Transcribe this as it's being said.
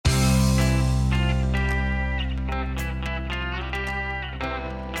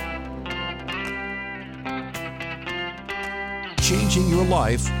changing your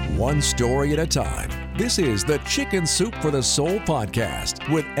life one story at a time. This is the Chicken Soup for the Soul podcast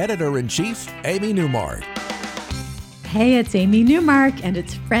with Editor-in-Chief Amy Newmark. Hey, it's Amy Newmark, and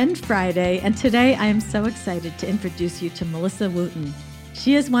it's Friend Friday, and today I am so excited to introduce you to Melissa Wooten.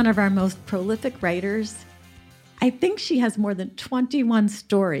 She is one of our most prolific writers. I think she has more than 21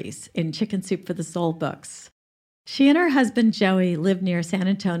 stories in Chicken Soup for the Soul books. She and her husband, Joey, live near San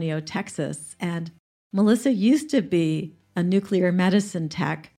Antonio, Texas, and Melissa used to be a nuclear medicine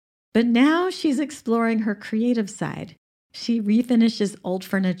tech, but now she's exploring her creative side. She refinishes old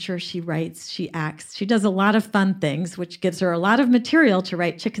furniture, she writes, she acts, she does a lot of fun things, which gives her a lot of material to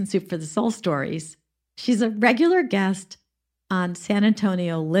write Chicken Soup for the Soul stories. She's a regular guest on San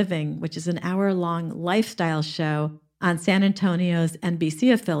Antonio Living, which is an hour-long lifestyle show on San Antonio's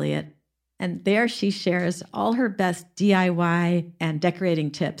NBC affiliate. And there she shares all her best DIY and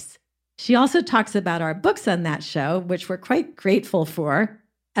decorating tips. She also talks about our books on that show, which we're quite grateful for,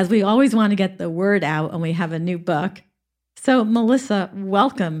 as we always want to get the word out when we have a new book. So, Melissa,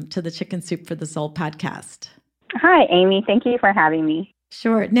 welcome to the Chicken Soup for the Soul podcast. Hi, Amy. Thank you for having me.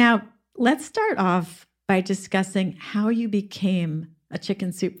 Sure. Now, let's start off by discussing how you became a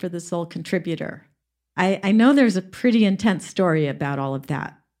Chicken Soup for the Soul contributor. I know there's a pretty intense story about all of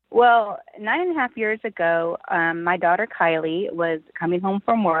that. Well, 9.5 years ago, my daughter Kylie was coming home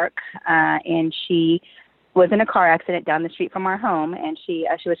from work, and she was in a car accident down the street from our home, and she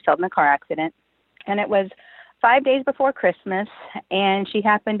was killed in a car accident. And it was 5 days before Christmas, and she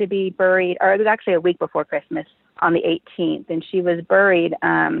happened to be buried, or it was actually a week before Christmas, on the 18th, and she was buried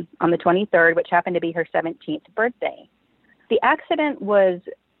on the 23rd, which happened to be her 17th birthday. The accident was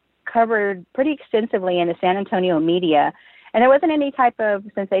covered pretty extensively in the San Antonio media, and there wasn't any type of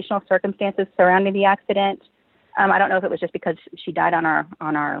sensational circumstances surrounding the accident. I don't know if it was just because she died on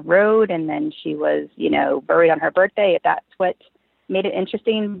our road and then she was, buried on her birthday, if that's what made it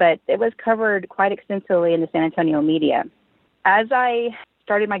interesting, but it was covered quite extensively in the San Antonio media. As I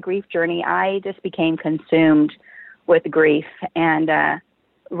started my grief journey, I just became consumed with grief and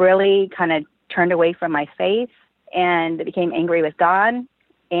really kind of turned away from my faith and became angry with God.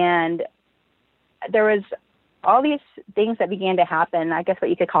 And there was all these things that began to happen, I guess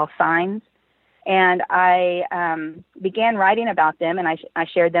what you could call signs. And I began writing about them, and I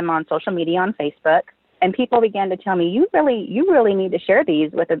shared them on social media on Facebook. And people began to tell me, you really need to share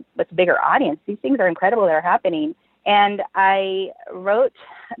these with a bigger audience. These things are incredible that are happening. And I wrote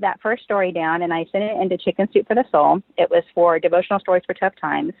that first story down, and I sent it into Chicken Soup for the Soul. It was for Devotional Stories for Tough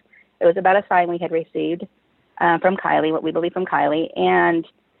Times. It was about a sign we had received from Kylie, what we believe from Kylie, and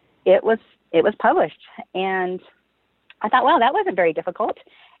it was published. And I thought, well, that wasn't very difficult.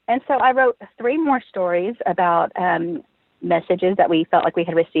 And so I wrote 3 more stories about messages that we felt like we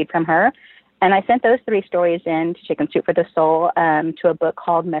had received from her. And I sent those 3 stories in to Chicken Soup for the Soul to a book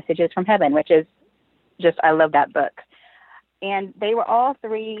called Messages from Heaven, which is just, I love that book. And they were all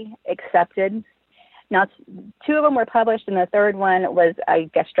 3 accepted. Now, 2 of them were published, and the third one was, I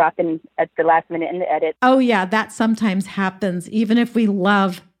guess, dropped in at the last minute in the edit. Oh, yeah, that sometimes happens. Even if we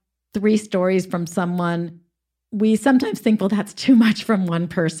love 3 stories from someone, we sometimes think, well, that's too much from one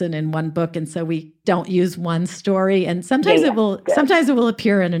person in one book, and so we don't use one story. And sometimes it will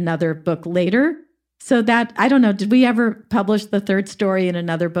appear in another book later. So that, I don't know, did we ever publish the third story in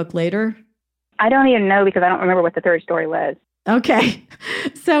another book later? I don't even know because I don't remember what the third story was. Okay.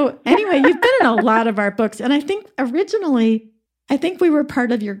 So anyway, you've been in a lot of our books, and I think originally, we were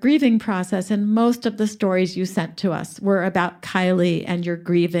part of your grieving process, and most of the stories you sent to us were about Kylie and your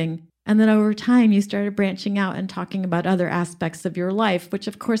grieving. And then over time, you started branching out and talking about other aspects of your life, which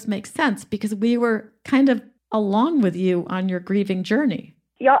of course makes sense because we were kind of along with you on your grieving journey.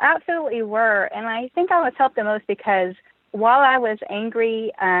 Y'all absolutely were. And I think I was helped the most because while I was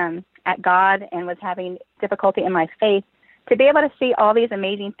angry at God and was having difficulty in my faith, to be able to see all these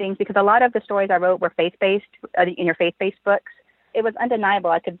amazing things, because a lot of the stories I wrote were faith-based, in your faith-based books, it was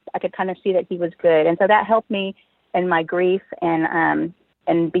undeniable. I could kind of see that he was good. And so that helped me in my grief and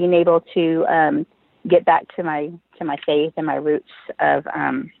being able to get back to my faith and my roots of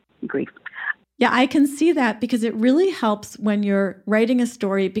grief. Yeah, I can see that because it really helps when you're writing a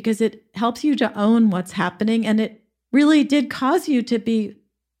story because it helps you to own what's happening. And it really did cause you to be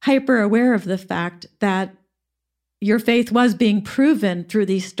hyper aware of the fact that your faith was being proven through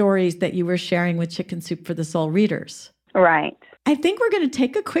these stories that you were sharing with Chicken Soup for the Soul readers. Right. I think we're going to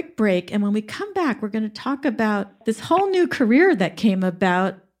take a quick break. And when we come back, we're going to talk about this whole new career that came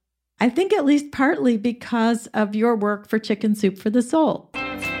about, I think at least partly because of your work for Chicken Soup for the Soul.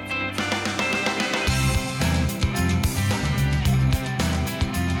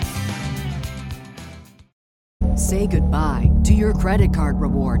 say goodbye to your credit card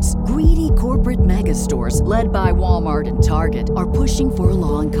rewards. Greedy corporate mega stores, led by Walmart and Target, are pushing for a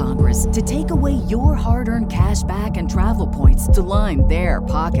law in Congress to take away your hard-earned cash back and travel points to line their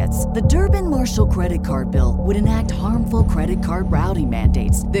pockets. The Durbin-Marshall credit card bill would enact harmful credit card routing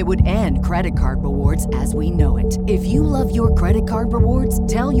mandates that would end credit card rewards as we know it. If you love your credit card rewards,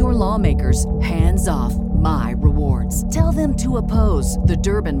 tell your lawmakers, hands off my rewards. Tell them to oppose the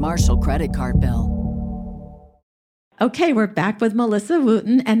Durbin-Marshall credit card bill. Okay, we're back with Melissa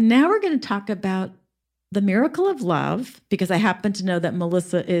Wooten, and now we're going to talk about The Miracle of Love, because I happen to know that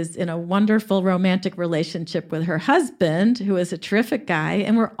Melissa is in a wonderful romantic relationship with her husband, who is a terrific guy.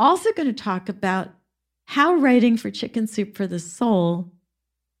 And we're also going to talk about how writing for Chicken Soup for the Soul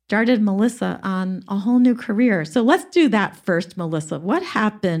started Melissa on a whole new career. So let's do that first, Melissa. What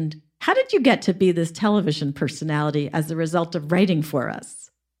happened? How did you get to be this television personality as a result of writing for us?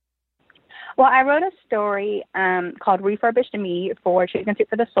 Well, I wrote a story called Refurbished Me for Chicken Soup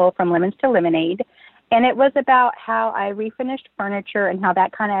for the Soul, From Lemons to Lemonade. And it was about how I refinished furniture and how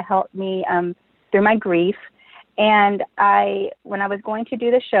that kind of helped me through my grief. And when I was going to do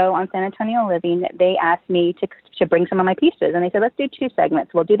the show on San Antonio Living, they asked me to bring some of my pieces. And they said, let's do 2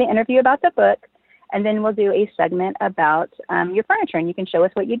 segments. We'll do the interview about the book, and then we'll do a segment about your furniture, and you can show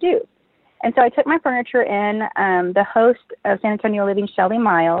us what you do. And so I took my furniture in. The host of San Antonio Living, Shelley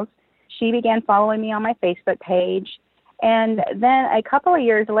Miles, she began following me on my Facebook page. And then a couple of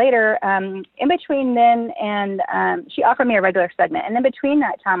years later, in between then and she offered me a regular segment. And then between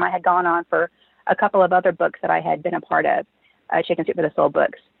that time, I had gone on for a couple of other books that I had been a part of, Chicken Soup for the Soul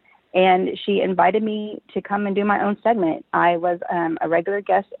books. And she invited me to come and do my own segment. I was a regular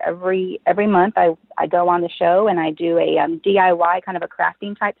guest every month. I go on the show and I do a DIY kind of a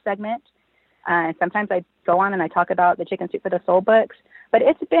crafting type segment. Sometimes I go on and I talk about the Chicken Soup for the Soul books. But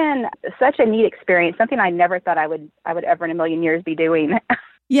it's been such a neat experience, something I never thought I would ever in a million years be doing.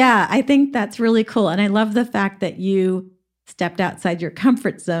 Yeah, I think that's really cool. And I love the fact that you stepped outside your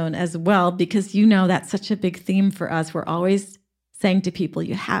comfort zone as well, because that's such a big theme for us. We're always saying to people,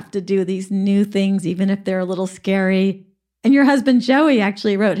 you have to do these new things, even if they're a little scary. And your husband, Joey,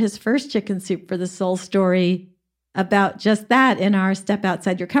 actually wrote his first Chicken Soup for the Soul story about just that in our Step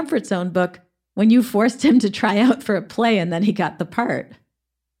Outside Your Comfort Zone book, when you forced him to try out for a play and then he got the part.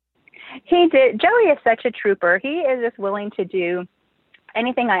 He did. Joey is such a trooper. He is just willing to do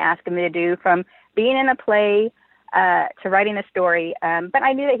anything I ask him to do, from being in a play to writing a story. But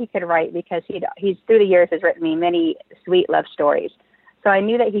I knew that he could write because he's through the years has written me many sweet love stories. So I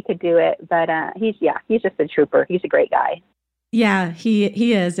knew that he could do it. But he's just a trooper. He's a great guy. Yeah,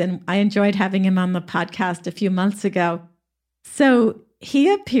 he is. And I enjoyed having him on the podcast a few months ago. So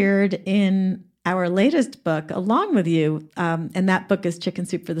he appeared in our latest book along with you. And that book is Chicken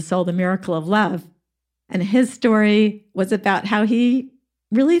Soup for the Soul, The Miracle of Love. And his story was about how he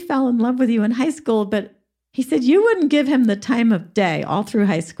really fell in love with you in high school, but he said you wouldn't give him the time of day all through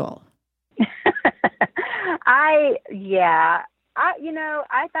high school.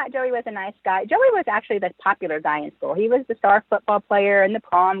 I thought Joey was a nice guy. Joey was actually the popular guy in school. He was the star football player and the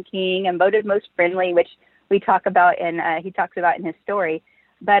prom king and voted most friendly, which we talk about he talks about in his story.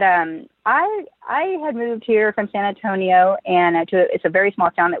 But I had moved here from San Antonio, and it's a very small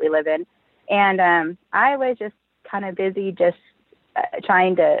town that we live in. And I was just kind of busy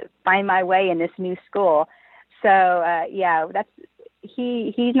trying to find my way in this new school. So,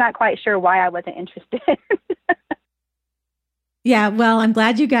 he's not quite sure why I wasn't interested. Yeah, well, I'm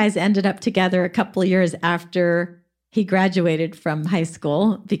glad you guys ended up together a couple of years after he graduated from high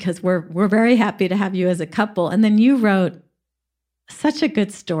school, because we're very happy to have you as a couple. And then you wrote such a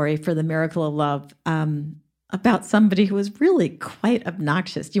good story for The Miracle of Love about somebody who was really quite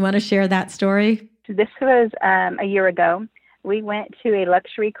obnoxious. Do you want to share that story? This was a year ago. We went to a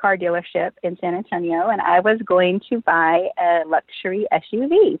luxury car dealership in San Antonio, and I was going to buy a luxury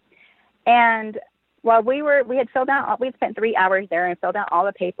SUV. And while we had spent 3 hours there and filled out all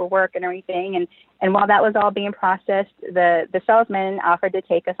the paperwork and everything. And while that was all being processed, the salesman offered to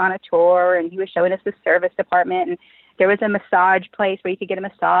take us on a tour, and he was showing us the service department. And there was a massage place where you could get a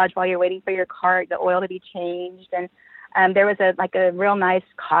massage while you're waiting for your cart, the oil to be changed. And there was a real nice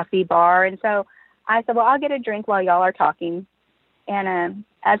coffee bar. And so I said, well, I'll get a drink while y'all are talking. And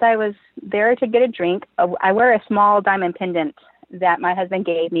as I was there to get a drink, I wear a small diamond pendant that my husband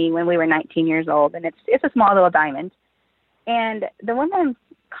gave me when we were 19 years old. And it's a small little diamond. And the woman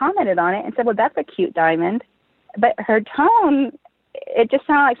commented on it and said, well, that's a cute diamond. But her tone, it just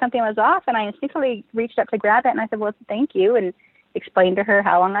sounded like something was off. And I instinctively reached up to grab it. And I said, well, thank you. And explained to her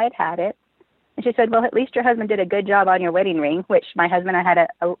how long I had had it. And she said, well, at least your husband did a good job on your wedding ring, which my husband, I had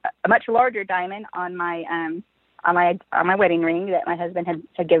a much larger diamond on my on my wedding ring that my husband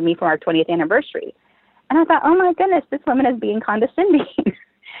had given me for our 20th anniversary. And I thought, oh my goodness, this woman is being condescending.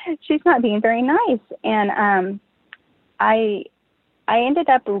 She's not being very nice. And I ended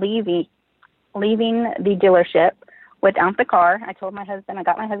up leaving the dealership without the car. I told my husband, I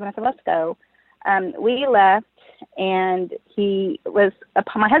said, let's go. We left, and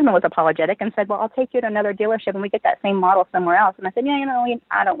my husband was apologetic and said, well, I'll take you to another dealership and we get that same model somewhere else. And I said, yeah,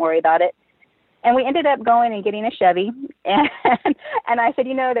 I don't worry about it. And we ended up going and getting a Chevy. And I said,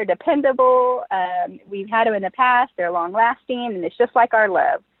 they're dependable. We've had them in the past. They're long lasting, and it's just like our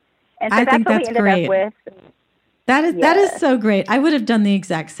love. And so I think that's what we ended up with. That is so great. I would have done the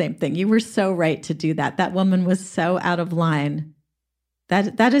exact same thing. You were so right to do that. That woman was so out of line.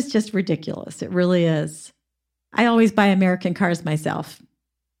 That is just ridiculous. It really is. I always buy American cars myself.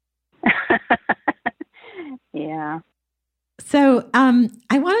 Yeah. So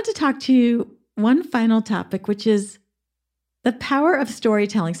I wanted to talk to you one final topic, which is the power of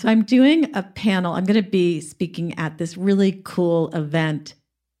storytelling. So I'm doing a panel. I'm going to be speaking at this really cool event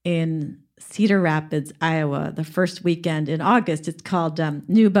in Cedar Rapids, Iowa, the first weekend in August. It's called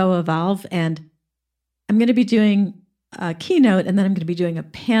Nubo Evolve. And I'm going to be doing a keynote, and then I'm going to be doing a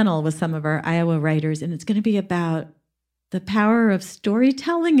panel with some of our Iowa writers. And it's going to be about the power of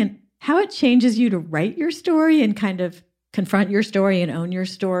storytelling and how it changes you to write your story and kind of confront your story and own your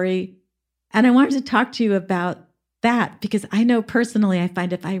story. And I wanted to talk to you about that because I know personally, I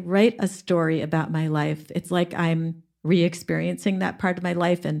find if I write a story about my life, it's like I'm re-experiencing that part of my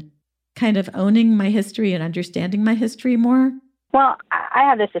life and kind of owning my history and understanding my history more. Well, I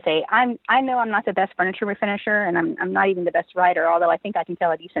have this to say. I know I'm not the best furniture refinisher, and I'm not even the best writer, although I think I can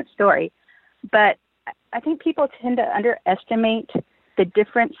tell a decent story. But I think people tend to underestimate the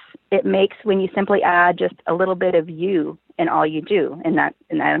difference it makes when you simply add just a little bit of you in all you do, and that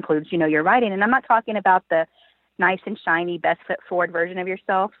includes, your writing. And I'm not talking about the nice and shiny, best foot forward version of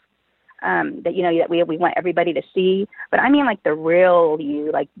yourself that we want everybody to see. But I mean like the real you,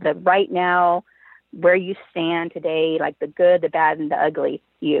 like the right now, where you stand today, like the good, the bad, and the ugly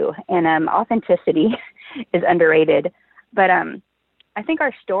you. And authenticity is underrated. But I think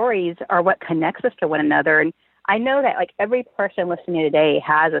our stories are what connects us to one another. And I know that like every person listening today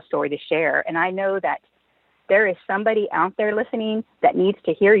has a story to share. And I know that there is somebody out there listening that needs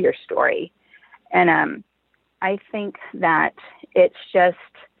to hear your story. And I think that it's just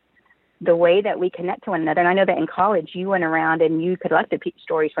the way that we connect to one another. And I know that in college, you went around and you collected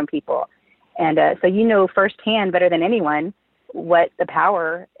stories from people. And so you know firsthand, better than anyone, what the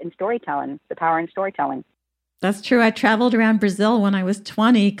power in storytelling. That's true. I traveled around Brazil when I was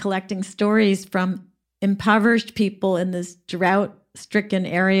 20, collecting stories from impoverished people in this drought-stricken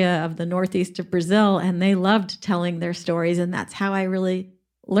area of the northeast of Brazil, and they loved telling their stories. And that's how I really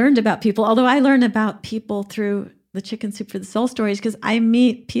learned about people. Although I learned about people through the Chicken Soup for the Soul stories because I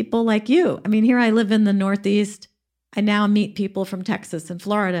meet people like you. I mean, here I live in the Northeast. I now meet people from Texas and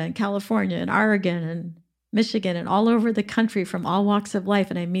Florida and California and Oregon and Michigan and all over the country from all walks of life.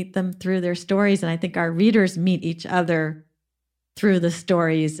 And I meet them through their stories. And I think our readers meet each other through the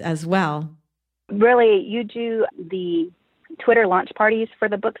stories as well. Really, you do the Twitter launch parties for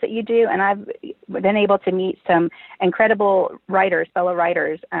the books that you do. And I've been able to meet some incredible fellow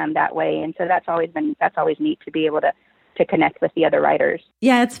writers that way. And so that's always neat to be able to connect with the other writers.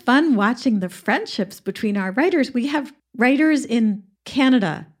 Yeah, it's fun watching the friendships between our writers. We have writers in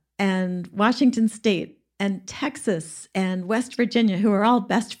Canada and Washington State and Texas and West Virginia who are all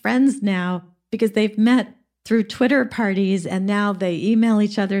best friends now because they've met through Twitter parties and now they email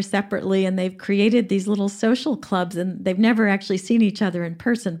each other separately and they've created these little social clubs and they've never actually seen each other in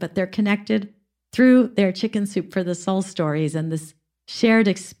person, but they're connected through their Chicken Soup for the Soul stories and this shared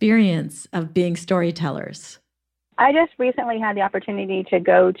experience of being storytellers. I just recently had the opportunity to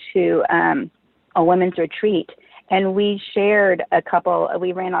go to a women's retreat, and we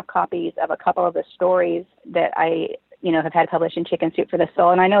ran off copies of a couple of the stories that I, have had published in Chicken Soup for the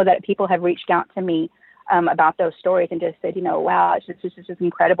Soul. And I know that people have reached out to me about those stories and just said, wow, this is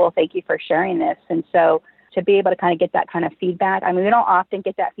incredible. Thank you for sharing this. And so to be able to kind of get that kind of feedback, I mean, we don't often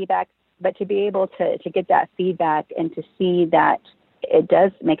get that feedback, but to be able to get that feedback and to see that it does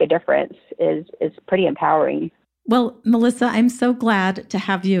make a difference is pretty empowering. Well, Melissa, I'm so glad to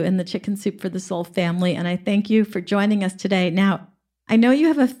have you in the Chicken Soup for the Soul family, and I thank you for joining us today. Now, I know you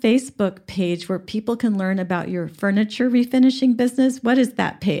have a Facebook page where people can learn about your furniture refinishing business. What is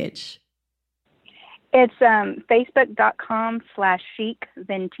that page? It's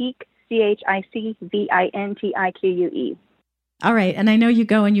facebook.com/chicvintique, CHICVINTIQUE. All right. And I know you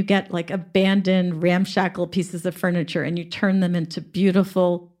go and you get like abandoned, ramshackle pieces of furniture and you turn them into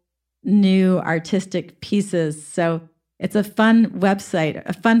beautiful new artistic pieces. So it's a fun website,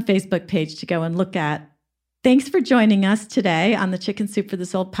 a fun Facebook page to go and look at. Thanks for joining us today on the Chicken Soup for the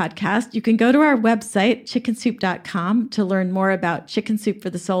Soul podcast. You can go to our website, chickensoup.com, to learn more about Chicken Soup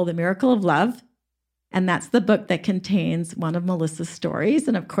for the Soul, The Miracle of Love. And that's the book that contains one of Melissa's stories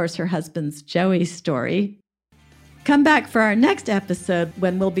and, of course, her husband's Joey's story. Come back for our next episode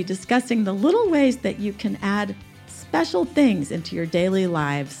when we'll be discussing the little ways that you can add special things into your daily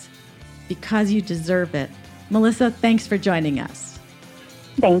lives because you deserve it. Melissa, thanks for joining us.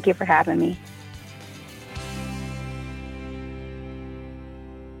 Thank you for having me.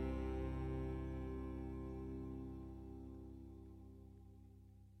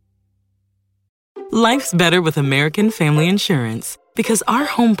 Life's better with American Family Insurance because our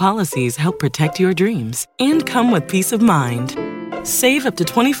home policies help protect your dreams and come with peace of mind. Save up to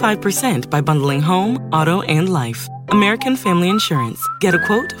 25% by bundling home, auto, and life. American Family Insurance. Get a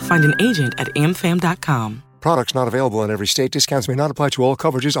quote, find an agent at amfam.com. Products not available in every state. Discounts may not apply to all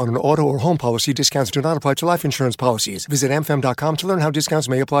coverages on an auto or home policy. Discounts do not apply to life insurance policies. Visit amfam.com to learn how discounts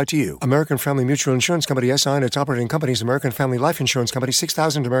may apply to you. American Family Mutual Insurance Company, SI, and its operating companies, American Family Life Insurance Company,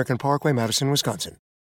 6000 American Parkway, Madison, Wisconsin.